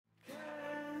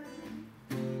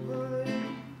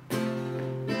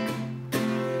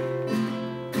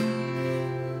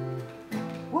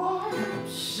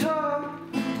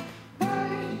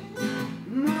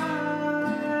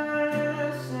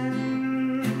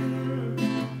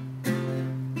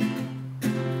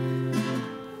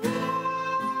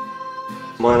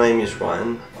My name is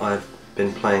Ryan. I've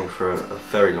been playing for a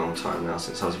very long time now,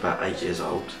 since I was about 8 years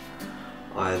old.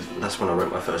 That's when I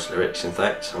wrote my first lyrics, in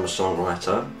fact. I'm a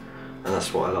songwriter, and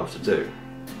that's what I love to do.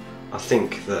 I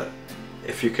think that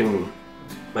if you can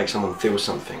make someone feel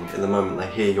something in the moment they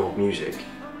hear your music,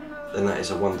 then that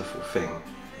is a wonderful thing.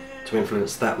 To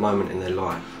influence that moment in their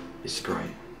life is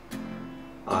great.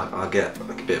 I get a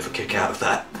bit of a kick out of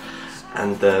that,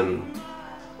 and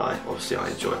obviously I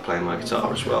enjoy playing my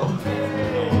guitar as well.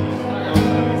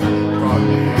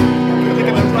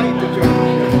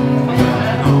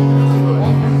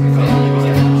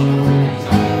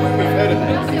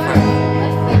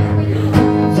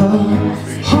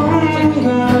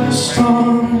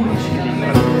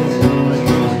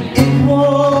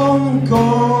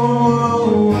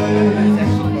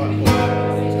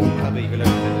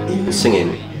 Singing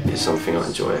is something I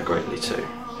enjoy greatly too,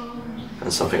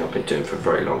 and something I've been doing for a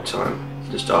very long time.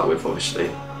 To start with,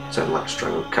 obviously, sound like a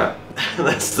strangled cat.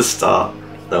 That's the start.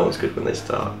 No one's good when they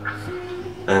start.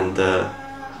 And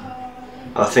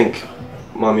I think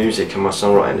my music and my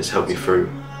songwriting has helped me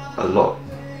through a lot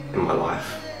in my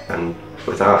life, and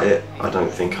without it, I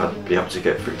don't think I'd be able to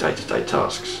get through day-to-day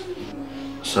tasks.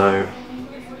 So,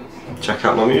 check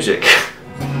out my music.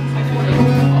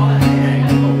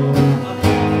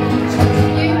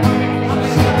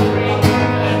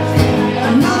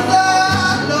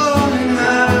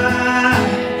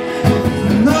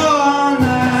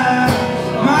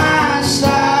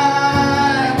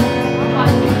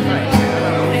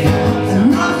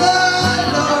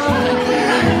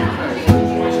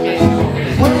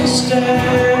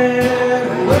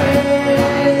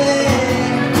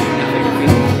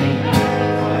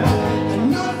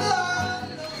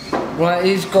 Right,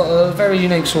 he's got a very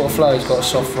unique sort of flow. He's got a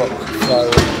soft rock flow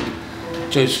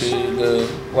due to the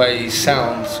way he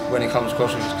sounds when he comes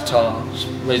across with his guitar. There's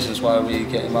reasons why we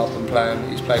get him up and play him.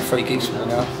 He's played 3 gigs for me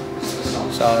now,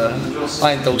 so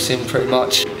I endorse him pretty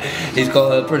much. He's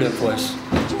got a brilliant voice,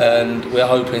 and we're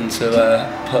hoping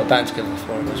to put a band together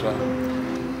for him as well.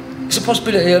 It's a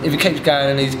possibility if he keeps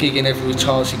going and he's gigging every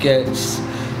chance he gets.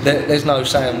 There's no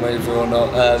saying whether or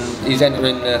not. He's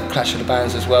entering the Clash of the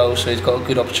Bands as well, so he's got a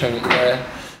good opportunity there.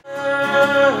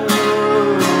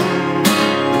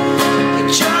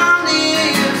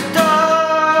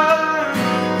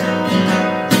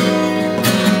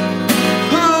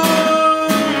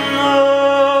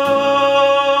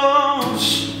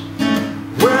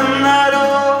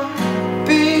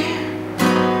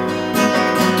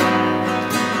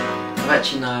 I've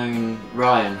actually known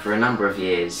Ryan for a number of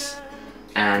years.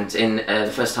 And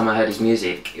the first time I heard his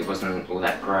music, it wasn't all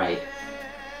that great,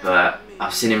 but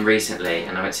I've seen him recently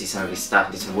and I went to see some of his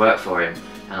stuff, did some work for him,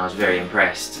 and I was very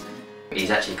impressed. He's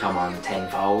actually come on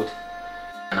tenfold,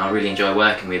 and I really enjoy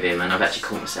working with him, and I've actually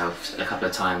caught myself a couple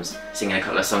of times singing a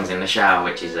couple of songs in the shower,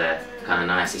 which is kind of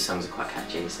nice. His songs are quite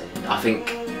catchy, so I think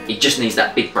he just needs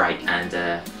that big break, and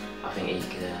I think he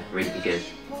could really be good.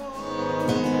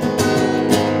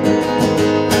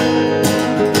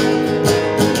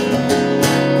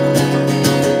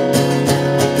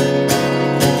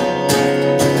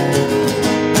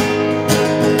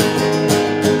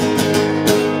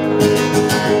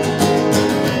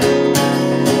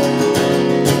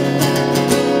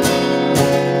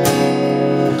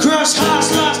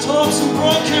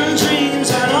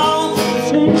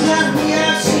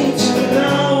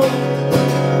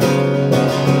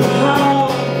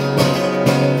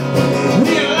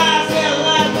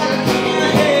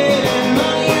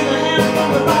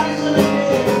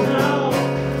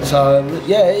 So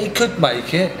yeah, he could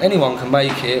make it. Anyone can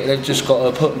make it. They've just got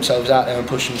to put themselves out there and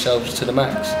push themselves to the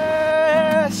max.